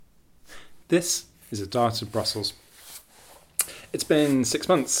This is a Diet of Brussels. It's been 6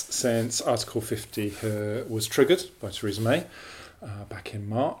 months since Article 50 was triggered by Theresa May back in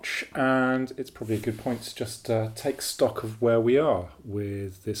March, and it's probably a good point to just take stock of where we are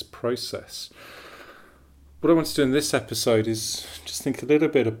with this process. What I want to do in this episode is just think a little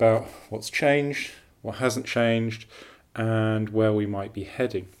bit about what's changed, what hasn't changed, and where we might be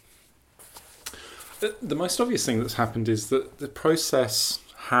heading. The most obvious thing that's happened is that the process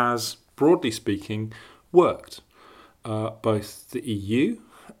has, broadly speaking, worked. Both the EU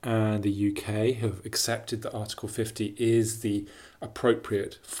and the UK have accepted that Article 50 is the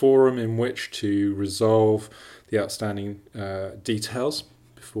appropriate forum in which to resolve the outstanding details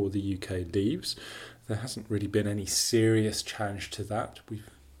before the UK leaves. There hasn't really been any serious challenge to that. We've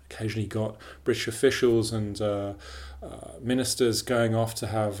occasionally got British officials and ministers going off to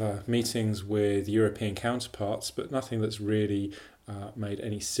have meetings with European counterparts, but nothing that's really made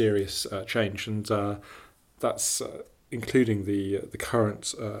any serious change. And that's including the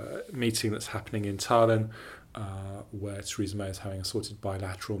current meeting that's happening in Tallinn, where Theresa May is having assorted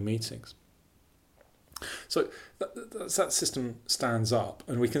bilateral meetings. So that system stands up,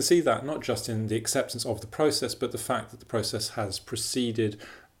 and we can see that not just in the acceptance of the process, but the fact that the process has proceeded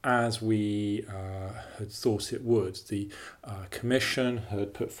as we had thought it would. The Commission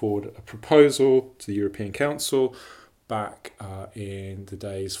had put forward a proposal to the European Council back in the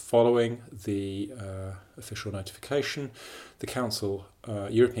days following the official notification. The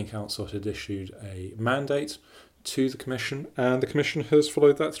European Council had issued a mandate to the Commission, and the Commission has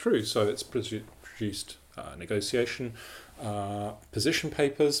followed that through. So it's produced negotiation position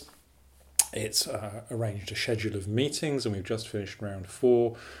papers. It's arranged a schedule of meetings, and we've just finished round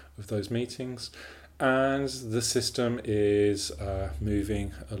 4 of those meetings. And the system is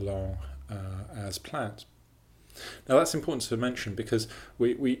moving along as planned. Now that's important to mention because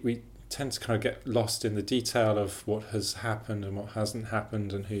we tend to kind of get lost in the detail of what has happened and what hasn't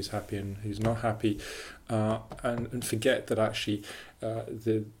happened and who's happy and who's not happy, and forget that actually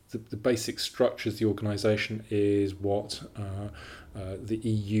the basic structures of the organisation is what the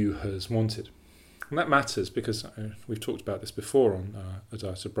EU has wanted. And that matters because we've talked about this before on a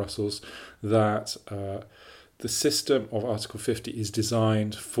Diet of Brussels, that the system of Article 50 is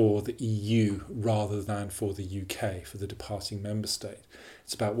designed for the EU rather than for the UK, for the departing member state.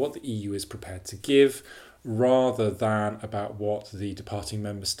 It's about what the EU is prepared to give rather than about what the departing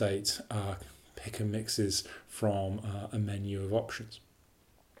member state pick and mixes from a menu of options.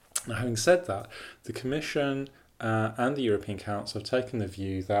 Now, having said that, the Commission and the European Council have taken the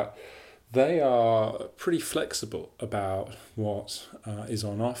view that they are pretty flexible about what is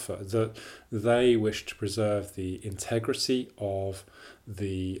on offer, that they wish to preserve the integrity of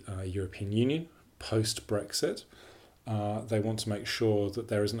the European Union post-Brexit. They want to make sure that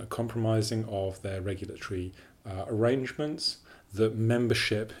there isn't a compromising of their regulatory arrangements, that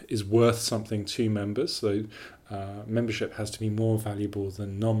membership is worth something to members, so membership has to be more valuable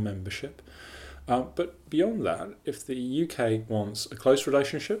than non-membership. But beyond that, if the UK wants a close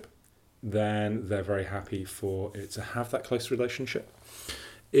relationship, then they're very happy for it to have that close relationship.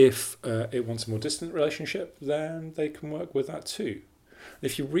 If it wants a more distant relationship, then they can work with that too.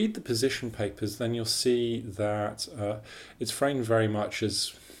 If you read the position papers, then you'll see that it's framed very much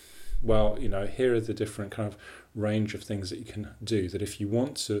as, well, here are the different kind of range of things that you can do. That if you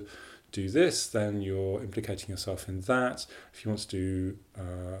want to do this, then you're implicating yourself in that. If you want to do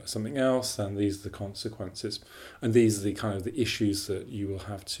something else, then these are the consequences. And these are the kind of the issues that you will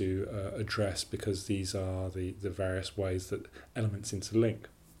have to address, because these are the various ways that elements interlink.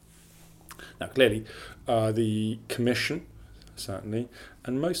 Now, clearly, the Commission, certainly,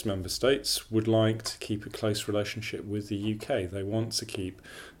 and most member states would like to keep a close relationship with the UK. They want to keep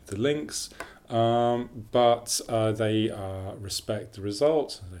the links, but they respect the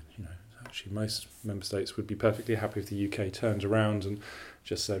result. Actually, most member states would be perfectly happy if the UK turned around and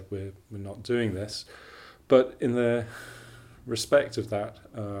just said we're not doing this. But in the respect of that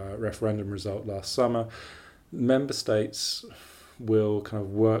referendum result last summer, member states will kind of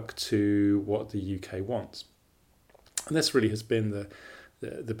work to what the UK wants. And this really has been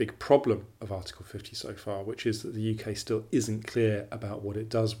the big problem of Article 50 so far, which is that the UK still isn't clear about what it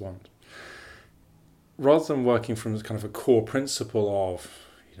does want. Rather than working from kind of a core principle of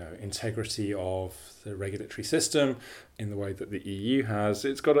integrity of the regulatory system in the way that the EU has,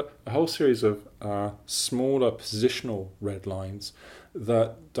 it's got a whole series of smaller positional red lines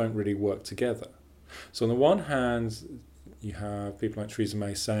that don't really work together. So on the one hand, you have people like Theresa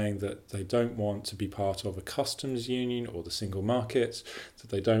May saying that they don't want to be part of a customs union or the single market, that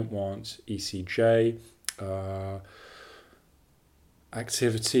they don't want ECJ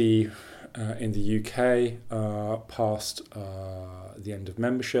activity in the UK past the end of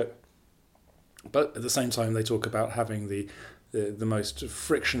membership, but at the same time they talk about having the most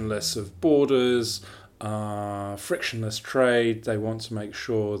frictionless of borders, frictionless trade. They want to make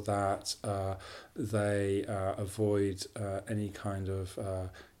sure that they avoid any kind of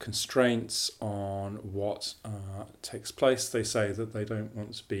constraints on what takes place. They say that they don't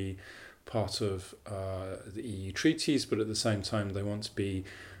want to be part of the EU treaties, but at the same time they want to be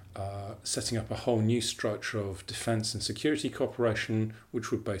setting up a whole new structure of defence and security cooperation, which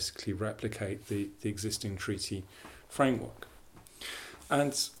would basically replicate the existing treaty framework.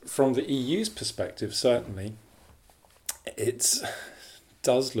 And from the EU's perspective, certainly, it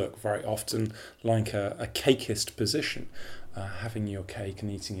does look very often like a cakeist position, having your cake and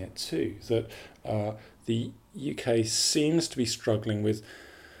eating it too. That the UK seems to be struggling with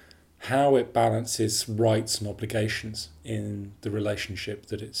how it balances rights and obligations in the relationship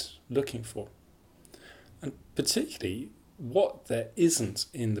that it's looking for. And particularly, what there isn't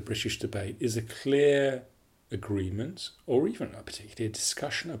in the British debate is a clear agreement, or even particularly a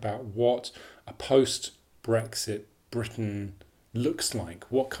discussion about what a post-Brexit Britain looks like,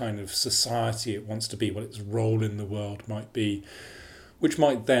 what kind of society it wants to be, what its role in the world might be, which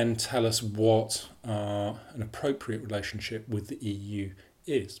might then tell us what an appropriate relationship with the EU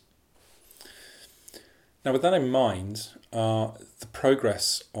is. Now, with that in mind, the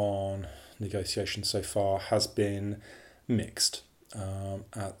progress on negotiations so far has been mixed.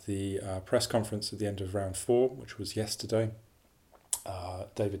 At the press conference at the end of round 4, which was yesterday,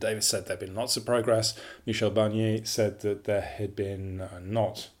 David Davis said there had been lots of progress. Michel Barnier said that there had been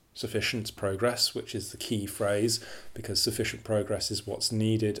not sufficient progress, which is the key phrase, because sufficient progress is what's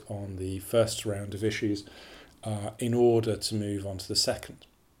needed on the first round of issues in order to move on to the second.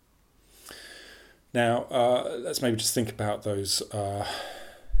 Now, let's maybe just think about those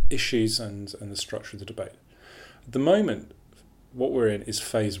issues and the structure of the debate. At the moment, what we're in is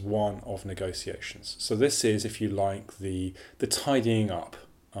phase 1 of negotiations. So this is, if you like, the tidying up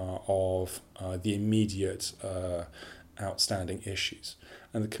of the immediate outstanding issues.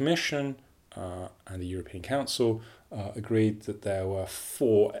 And the Commission and the European Council agreed that there were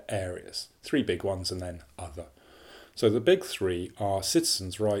 4 areas, 3 big ones and then other. So the big 3 are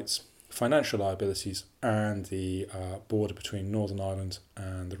citizens' rights, financial liabilities, and the border between Northern Ireland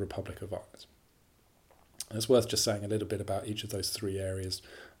and the Republic of Ireland. And it's worth just saying a little bit about each of those 3 areas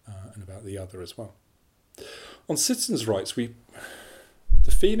and about the other as well. On citizens' rights,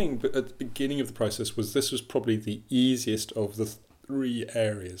 the feeling at the beginning of the process was this was probably the easiest of the 3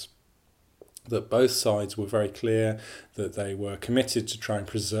 areas, that both sides were very clear that they were committed to try and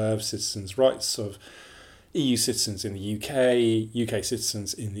preserve citizens' rights of EU citizens in the UK, UK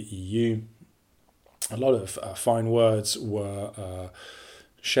citizens in the EU. A lot of fine words were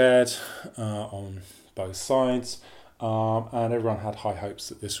shared on both sides, and everyone had high hopes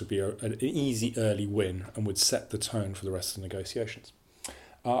that this would be an easy early win and would set the tone for the rest of the negotiations.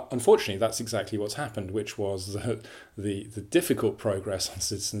 Unfortunately, that's exactly what's happened, which was that the difficult progress on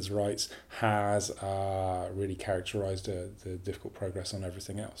citizens' rights has really characterised the difficult progress on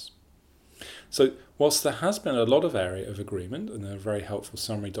everything else. So whilst there has been a lot of area of agreement, and there are very helpful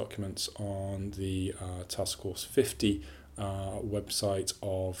summary documents on the Task Force 50 website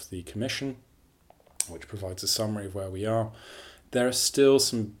of the Commission, which provides a summary of where we are, there are still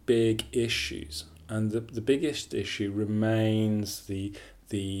some big issues. And the biggest issue remains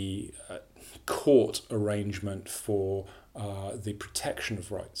the court arrangement for the protection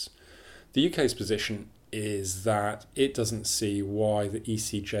of rights. The UK's position is that it doesn't see why the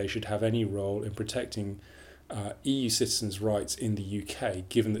ECJ should have any role in protecting EU citizens' rights in the UK,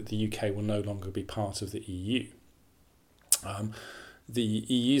 given that the UK will no longer be part of the EU. The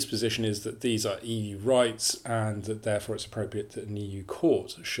EU's position is that these are EU rights and that therefore it's appropriate that an EU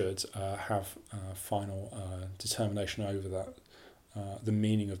court should have final determination over that, the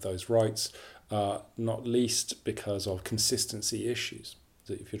meaning of those rights, not least because of consistency issues.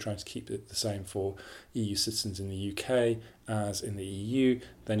 That if you're trying to keep it the same for EU citizens in the UK as in the EU,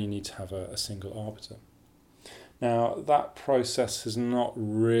 then you need to have a single arbiter. Now, that process has not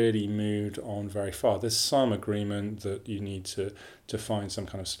really moved on very far. There's some agreement that you need to find some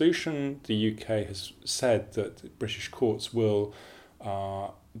kind of solution. The UK has said that British courts will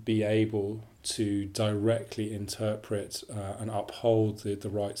be able to directly interpret and uphold the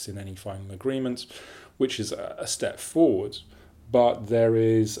rights in any final agreement, which is a step forward. But there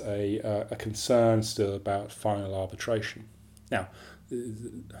is a concern still about final arbitration. Now,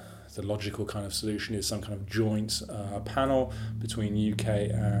 the logical kind of solution is some kind of joint panel between UK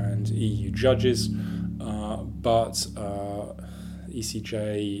and EU judges, but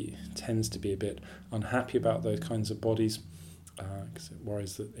ECJ tends to be a bit unhappy about those kinds of bodies because it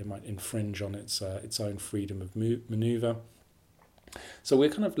worries that it might infringe on its own freedom of manoeuvre. So we're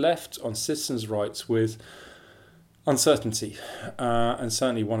kind of left on citizens' rights with uncertainty, and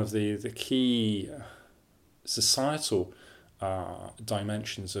certainly one of the key societal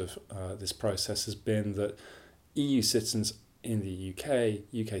dimensions of this process has been that EU citizens in the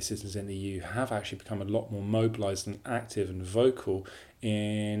UK citizens in the EU have actually become a lot more mobilised and active and vocal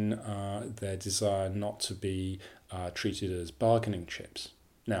in their desire not to be treated as bargaining chips.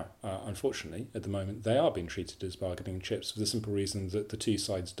 Now, unfortunately, at the moment, they are being treated as bargaining chips for the simple reason that the two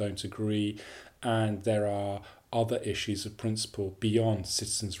sides don't agree, and there are other issues of principle beyond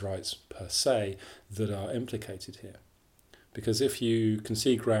citizens' rights per se that are implicated here. Because if you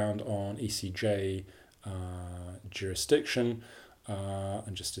concede ground on ECJ jurisdiction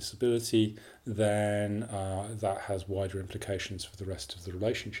and justiciability, then that has wider implications for the rest of the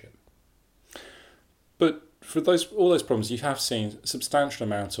relationship. But for all those problems, you have seen a substantial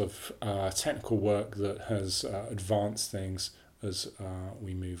amount of technical work that has advanced things as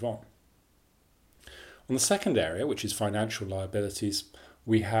we move on. On the second area, which is financial liabilities,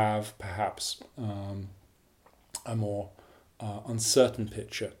 we have perhaps a more uncertain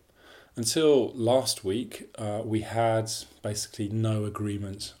picture. Until last week, we had basically no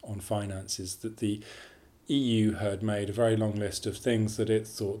agreement on finances, that the EU had made a very long list of things that it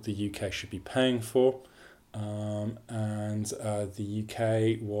thought the UK should be paying for, and the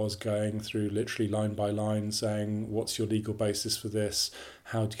UK was going through literally line by line saying, what's your legal basis for this?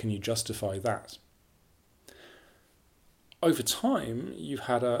 How can you justify that? Over time, you've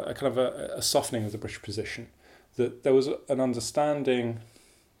had a kind of a softening of the British position, that there was an understanding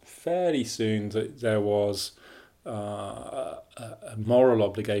fairly soon that there was a moral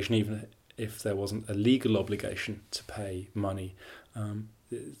obligation, even if there wasn't a legal obligation to pay money.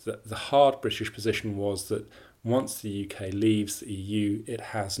 The hard British position was that once the UK leaves the EU, it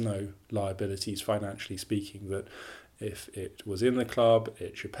has no liabilities, financially speaking, that if it was in the club,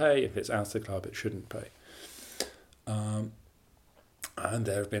 it should pay. If it's out of the club, it shouldn't pay. And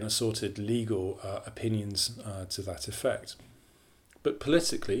there have been assorted legal opinions to that effect. But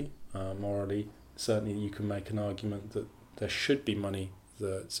politically, morally, certainly you can make an argument that there should be money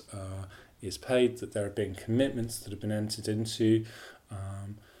that is paid, that there have been commitments that have been entered into,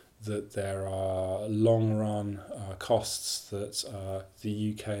 that there are long-run costs that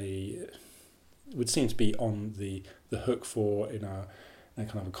the UK would seem to be on the hook for in a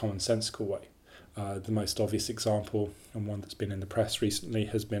kind of a commonsensical way. The most obvious example, and one that's been in the press recently,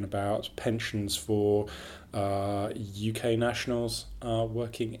 has been about pensions for UK nationals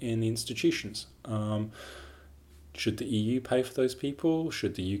working in the institutions. Should the EU pay for those people?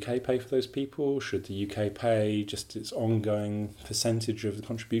 Should the UK pay for those people? Should the UK pay just its ongoing percentage of the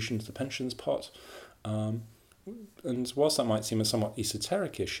contribution to the pensions pot? And whilst that might seem a somewhat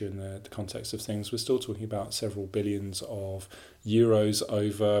esoteric issue in the context of things, we're still talking about several billions of euros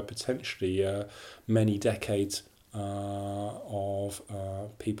over potentially many decades of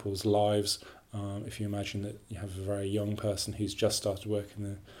people's lives. If you imagine that you have a very young person who's just started work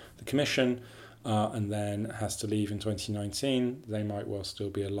in the Commission and then has to leave in 2019, they might well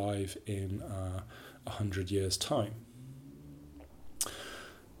still be alive in 100 years' time.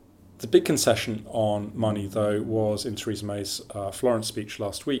 The big concession on money, though, was in Theresa May's Florence speech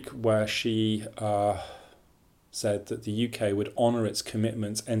last week, where she said that the UK would honour its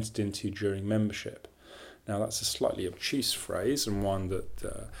commitments entered into during membership. Now, that's a slightly obtuse phrase, and one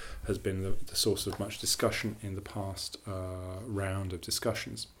that has been the source of much discussion in the past round of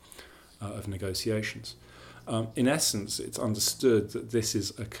discussions, of negotiations. In essence, it's understood that this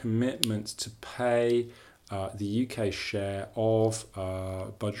is a commitment to pay the UK's share of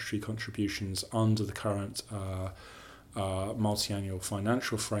budgetary contributions under the current multi-annual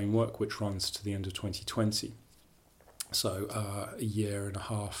financial framework, which runs to the end of 2020. So a year and a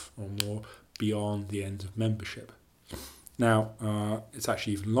half or more beyond the end of membership. Now, it's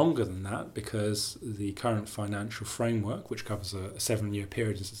actually even longer than that, because the current financial framework, which covers a 7-year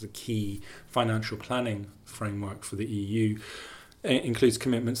period, is a key financial planning framework for the EU, includes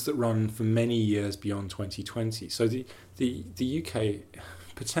commitments that run for many years beyond 2020. So the UK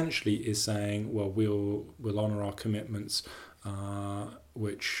potentially is saying, well, we'll honour our commitments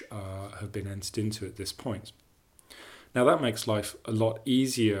which have been entered into at this point. Now, that makes life a lot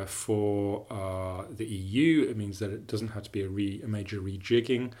easier for the EU. It means that it doesn't have to be a major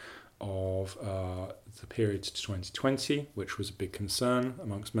rejigging of the period to 2020, which was a big concern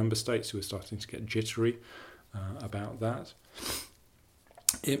amongst member states who were starting to get jittery about that.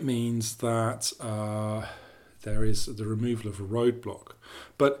 It means that there is the removal of a roadblock.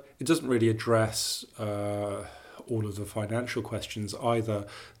 But it doesn't really address all of the financial questions, either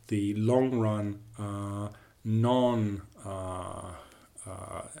the long-run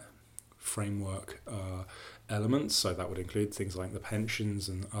non-framework elements, so that would include things like the pensions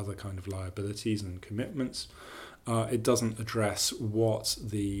and other kind of liabilities and commitments. It doesn't address what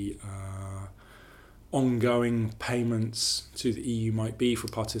the ongoing payments to the EU might be for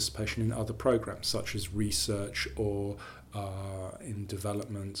participation in other programs, such as research or in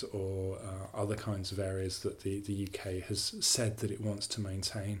development or other kinds of areas that the UK has said that it wants to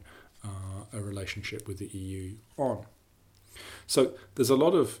maintain a relationship with the EU on. So there's a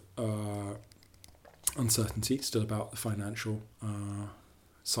lot of uncertainty still about the financial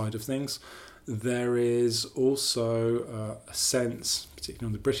side of things. There is also a sense, particularly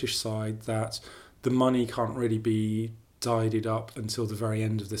on the British side, that the money can't really be tidied up until the very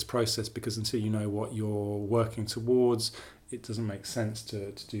end of this process, because until you know what you're working towards, it doesn't make sense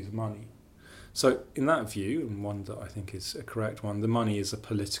to do the money. So in that view, and one that I think is a correct one, the money is a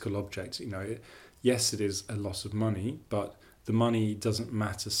political object. Yes, it is a lot of money, but the money doesn't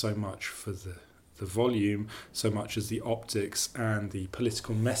matter so much for the volume, so much as the optics and the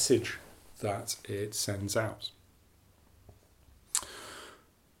political message that it sends out.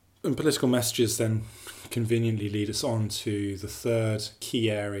 And political messages then conveniently lead us on to the third key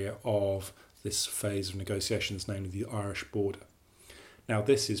area of this phase of negotiations, namely the Irish border. Now,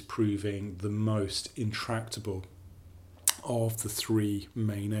 this is proving the most intractable of the three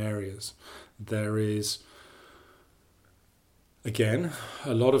main areas. There is, again,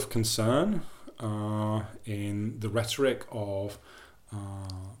 a lot of concern in the rhetoric of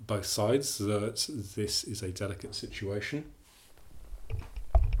both sides that this is a delicate situation.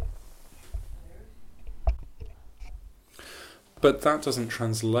 But that doesn't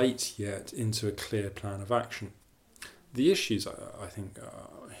translate yet into a clear plan of action. The issues, I think,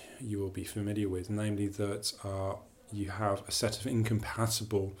 you will be familiar with, namely that you have a set of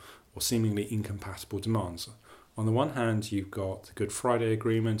incompatible or seemingly incompatible demands. On the one hand, you've got the Good Friday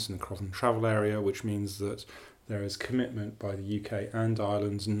Agreement and the Common Travel Area, which means that there is commitment by the UK and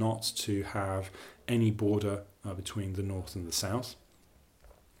Ireland not to have any border between the north and the south.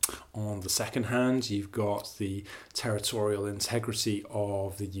 On the second hand, you've got the territorial integrity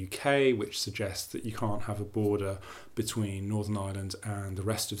of the UK, which suggests that you can't have a border between Northern Ireland and the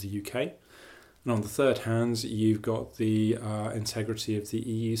rest of the UK. And on the third hand, you've got the integrity of the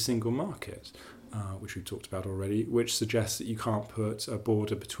EU single market, which we've talked about already, which suggests that you can't put a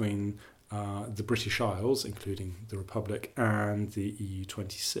border between the British Isles, including the Republic, and the EU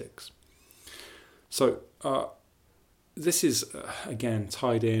 26. So this is, again,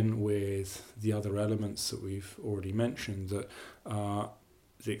 tied in with the other elements that we've already mentioned, that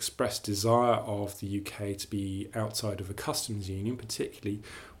the expressed desire of the UK to be outside of a customs union particularly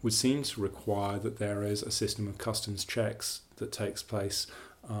would seem to require that there is a system of customs checks that takes place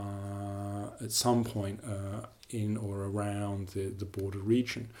at some point in or around the border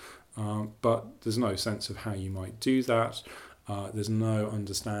region. But there's no sense of how you might do that. There's no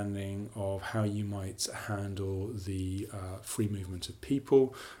understanding of how you might handle the free movement of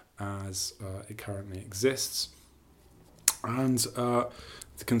people as it currently exists. And the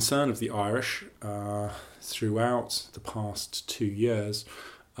concern of the Irish throughout the past 2 years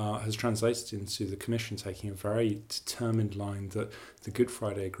has translated into the Commission taking a very determined line that the Good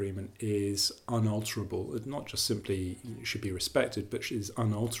Friday Agreement is unalterable. It not just simply should be respected, but is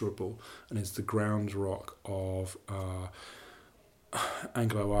unalterable and is the ground rock of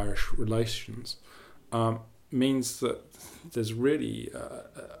Anglo-Irish relations. Means that there's really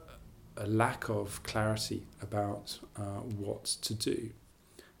a lack of clarity about what to do.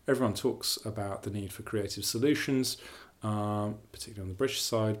 Everyone talks about the need for creative solutions, particularly on the British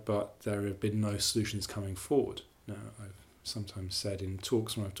side, but there have been no solutions coming forward. Now, I've sometimes said in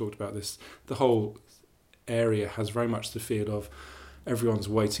talks when I've talked about this, the whole area has very much the feel of everyone's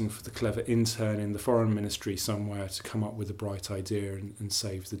waiting for the clever intern in the foreign ministry somewhere to come up with a bright idea and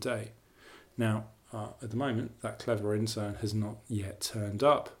save the day. Now, at the moment, that clever intern has not yet turned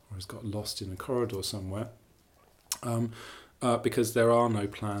up or has got lost in a corridor somewhere because there are no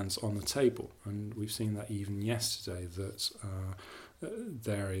plans on the table. And we've seen that even yesterday, that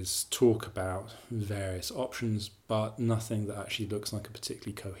there is talk about various options, but nothing that actually looks like a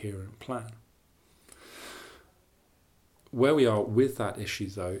particularly coherent plan. Where we are with that issue,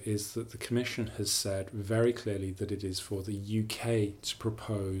 though, is that the Commission has said very clearly that it is for the UK to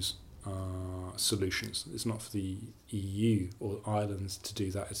propose solutions. It's not for the EU or Ireland to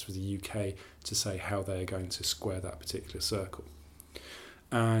do that. It's for the UK to say how they are going to square that particular circle.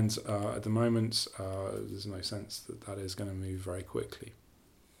 And at the moment, there's no sense that that is going to move very quickly.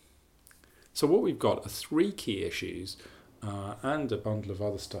 So what we've got are three key issues and a bundle of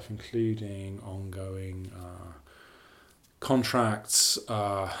other stuff, including ongoing contracts,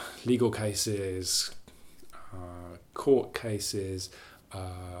 legal cases, court cases,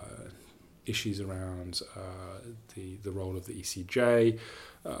 issues around the role of the ECJ,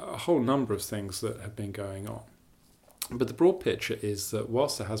 a whole number of things that have been going on. But the broad picture is that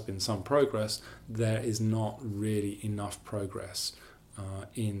whilst there has been some progress, there is not really enough progress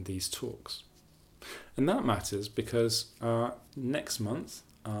in these talks. And that matters because next month,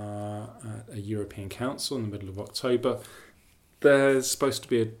 at a European Council in the middle of October, there's supposed to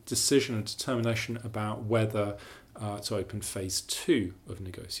be a decision, a determination about whether to open phase 2 of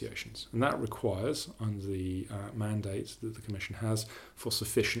negotiations. And that requires, under the mandate that the Commission has, for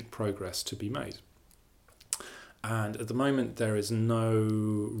sufficient progress to be made. And at the moment, there is no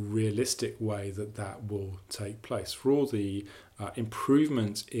realistic way that that will take place. For all the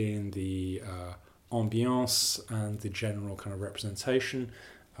improvement in the ambiance and the general kind of representation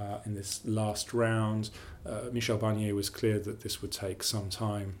in this last round, Michel Barnier was clear that this would take some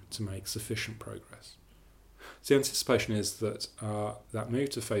time to make sufficient progress. So the anticipation is that that move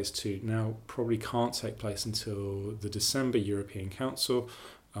to phase 2 now probably can't take place until the December European Council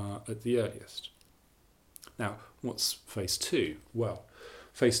at the earliest. Now, what's phase 2? Well,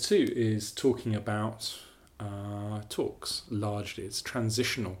 phase 2 is talking about talks, largely. It's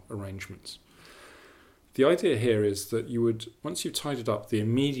transitional arrangements. The idea here is that you would, once you've tidied up the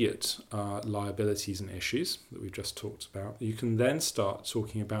immediate liabilities and issues that we've just talked about, you can then start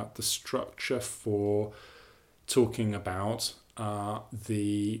talking about the structure for talking about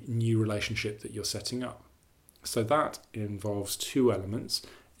the new relationship that you're setting up. So that involves two elements.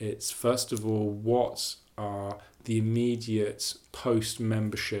 It's first of all, what the immediate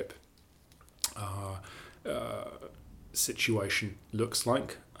post-membership situation looks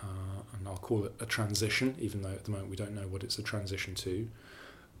like, and I'll call it a transition, even though at the moment we don't know what it's a transition to.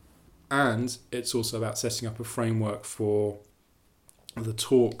 And it's also about setting up a framework for the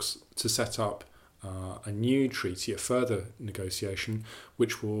talks to set up a new treaty, a further negotiation,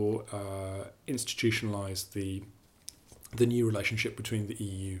 which will institutionalise the new relationship between the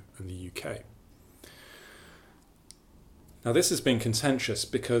EU and the UK. Now, this has been contentious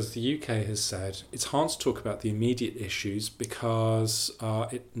because the UK has said it's hard to talk about the immediate issues because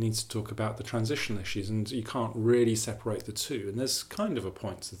it needs to talk about the transitional issues, and you can't really separate the two. And there's kind of a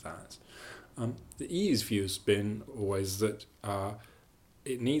point to that. The EU's view has been always that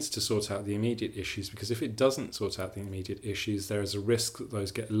it needs to sort out the immediate issues, because if it doesn't sort out the immediate issues, there is a risk that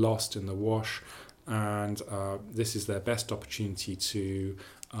those get lost in the wash, and this is their best opportunity to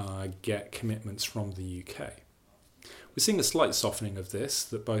get commitments from the UK. We're seeing a slight softening of this,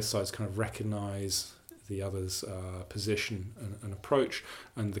 that both sides kind of recognise the other's position and approach,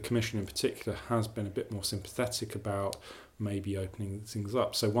 and the Commission in particular has been a bit more sympathetic about maybe opening things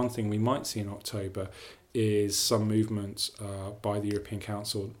up. So one thing we might see in October is some movement by the European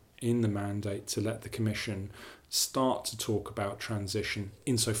Council in the mandate to let the Commission start to talk about transition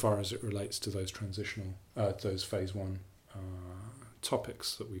insofar as it relates to those transitional, those phase 1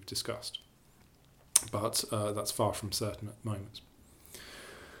 topics that we've discussed. But that's far from certain at the moment.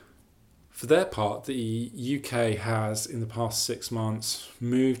 For their part, the UK has, in the past 6 months,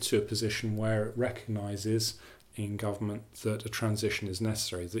 moved to a position where it recognises in government that a transition is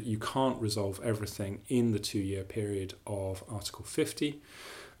necessary, that you can't resolve everything in the 2-year period of Article 50.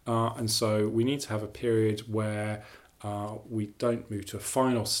 And so we need to have a period where we don't move to a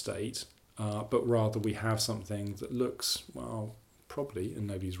final state, but rather we have something that looks, well, probably, and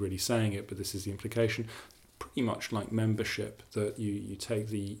nobody's really saying it, but this is the implication, pretty much like membership, that you take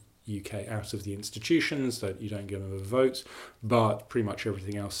the UK out of the institutions, that you don't give them a vote, but pretty much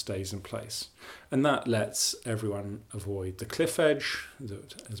everything else stays in place. And that lets everyone avoid the cliff edge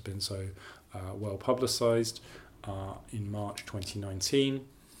that has been so well publicised in March 2019,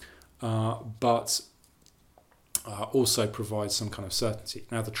 but also provides some kind of certainty.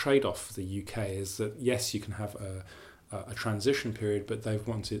 Now, the trade-off for the UK is that, yes, you can have a transition period, but they've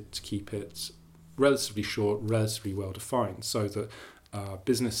wanted to keep it relatively short, relatively well defined, so that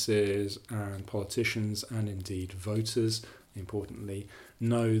businesses and politicians and indeed voters, importantly,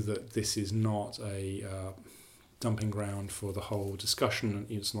 know that this is not a dumping ground for the whole discussion, and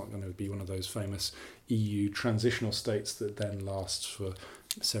it's not going to be one of those famous EU transitional states that then lasts for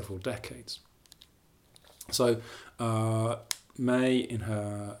several decades. So May, in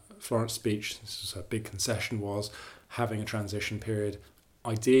her Florence speech, this was her big concession, was having a transition period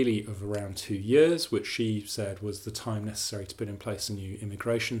ideally of around 2 years, which she said was the time necessary to put in place a new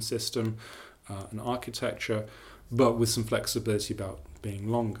immigration system and architecture, but with some flexibility about being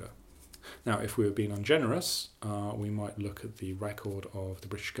longer. Now, if we were being ungenerous, we might look at the record of the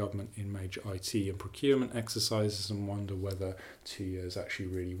British government in major IT and procurement exercises and wonder whether 2 years actually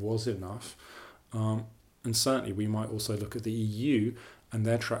really was enough. And certainly we might also look at the EU and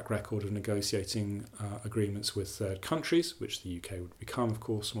their track record of negotiating agreements with third countries, which the UK would become, of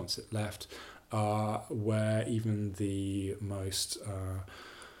course, once it left, where even the most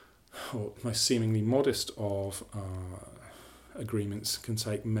seemingly modest of agreements can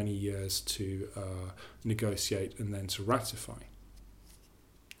take many years to negotiate and then to ratify.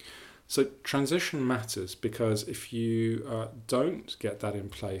 So transition matters because if you don't get that in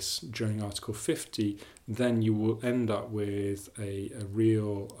place during Article 50, then you will end up with a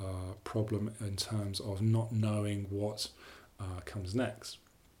real problem in terms of not knowing what comes next.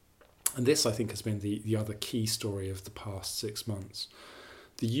 And this, I think, has been the other key story of the past 6 months.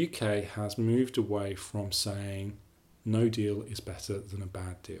 The UK has moved away from saying no deal is better than a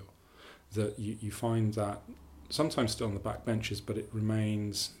bad deal. That you find that sometimes still on the back benches, but it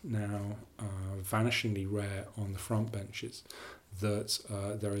remains now vanishingly rare on the front benches, that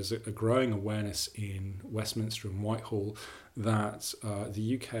there is a growing awareness in Westminster and Whitehall that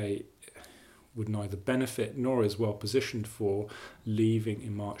the UK would neither benefit nor is well positioned for leaving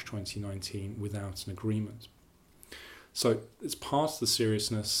in March 2019 without an agreement. So it's part of the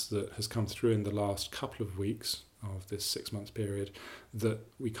seriousness that has come through in the last couple of weeks of this 6 month period that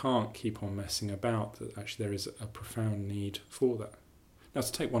we can't keep on messing about, that actually there is a profound need for that. Now,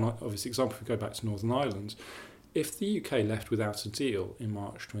 to take one obvious example, if we go back to Northern Ireland, if the UK left without a deal in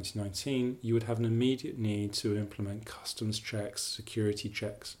March 2019, you would have an immediate need to implement customs checks, security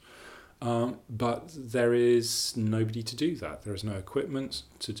checks. But there is nobody to do that. There is no equipment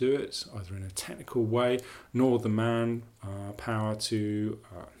to do it, either in a technical way, nor the manpower to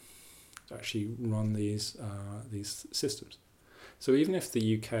actually run these systems. So even if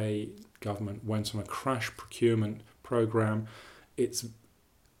the UK government went on a crash procurement program, it's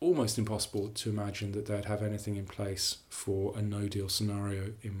almost impossible to imagine that they'd have anything in place for a no-deal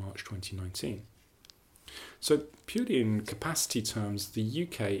scenario in March 2019. So purely in capacity terms, the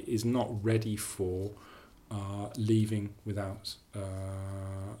UK is not ready for leaving without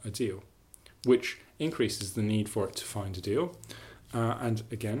a deal, which increases the need for it to find a deal. And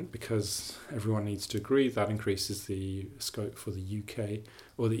again, because everyone needs to agree, that increases the scope for the UK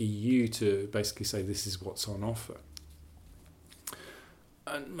or the EU to basically say this is what's on offer.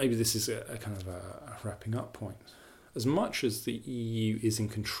 And maybe this is a kind of a wrapping up point. As much as the EU is in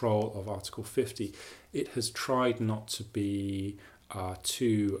control of Article 50, it has tried not to be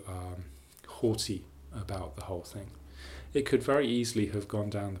too haughty about the whole thing. It could very easily have gone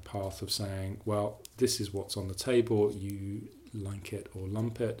down the path of saying, well, this is what's on the table, you like it or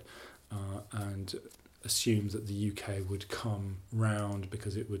lump it, and assume that the UK would come round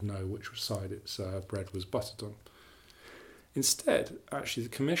because it would know which side its bread was buttered on. Instead, actually, the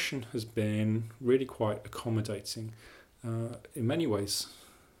Commission has been really quite accommodating. In many ways,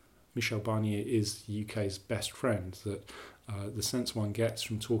 Michel Barnier is the UK's best friend, that the sense one gets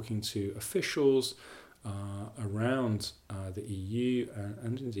from talking to officials around the EU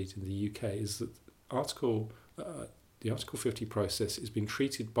and indeed in the UK is that the Article 50 process is being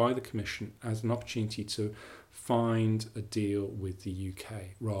treated by the Commission as an opportunity to find a deal with the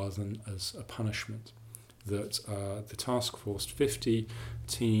UK rather than as a punishment. That the Task Force 50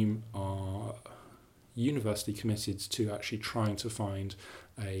 team are universally committed to actually trying to find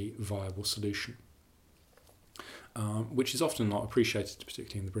a viable solution, which is often not appreciated,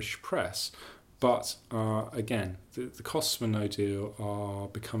 particularly in the British press. But again, the costs of a no deal are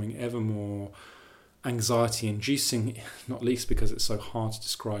becoming ever more anxiety-inducing, not least because it's so hard to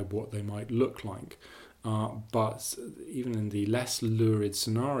describe what they might look like. But even in the less lurid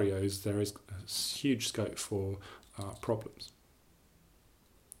scenarios, there is a huge scope for problems.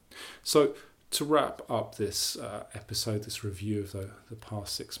 So to wrap up this episode, this review of the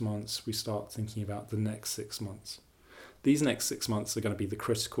past 6 months, we start thinking about the next 6 months. These next 6 months are going to be the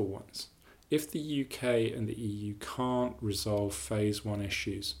critical ones. If the UK and the EU can't resolve phase 1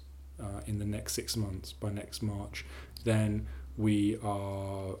 issues in the next 6 months, by next March, then we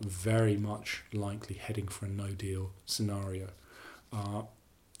are very much likely heading for a no-deal scenario.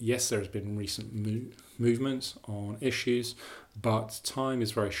 Yes, there has been recent movement on issues, but time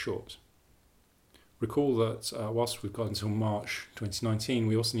is very short. Recall that whilst we've got until March 2019,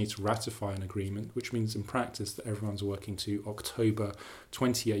 we also need to ratify an agreement, which means in practice that everyone's working to October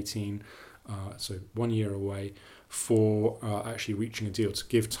 2018 so 1 year away, for actually reaching a deal to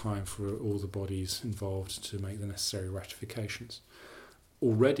give time for all the bodies involved to make the necessary ratifications.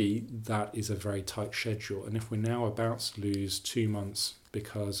 Already, that is a very tight schedule, and if we're now about to lose 2 months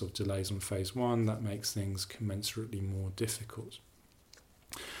because of delays on phase 1, that makes things commensurately more difficult.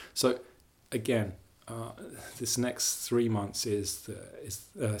 So, again, this next 3 months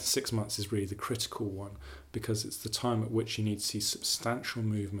 6 months is really the critical one, because it's the time at which you need to see substantial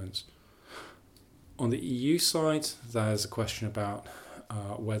movement. On the EU side, there's a question about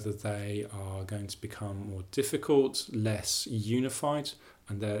whether they are going to become more difficult, less unified,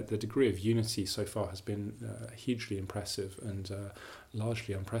 and the degree of unity so far has been hugely impressive and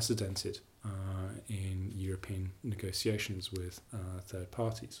largely unprecedented in European negotiations with third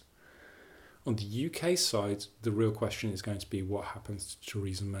parties. On the UK side, the real question is going to be what happens to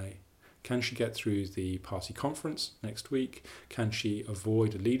Theresa May. Can she get through the party conference next week? Can she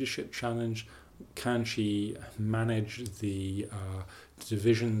avoid a leadership challenge? Can she manage the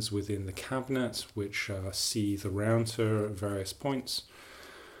divisions within the cabinet, which seethe around her at various points?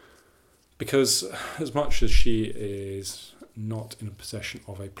 Because as much as she is not in a possession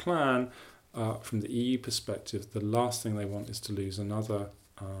of a plan, from the EU perspective, the last thing they want is to lose another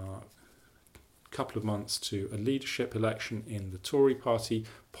couple of months to a leadership election in the Tory party,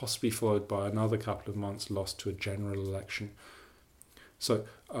 possibly followed by another couple of months lost to a general election. So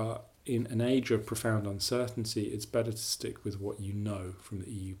in an age of profound uncertainty, it's better to stick with what you know from the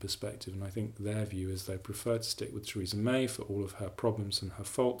EU perspective. And I think their view is they prefer to stick with Theresa May for all of her problems and her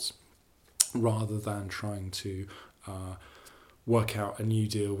faults, rather than trying to work out a new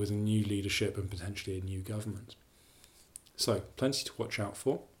deal with a new leadership and potentially a new government. So, plenty to watch out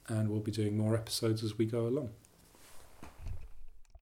for, and we'll be doing more episodes as we go along.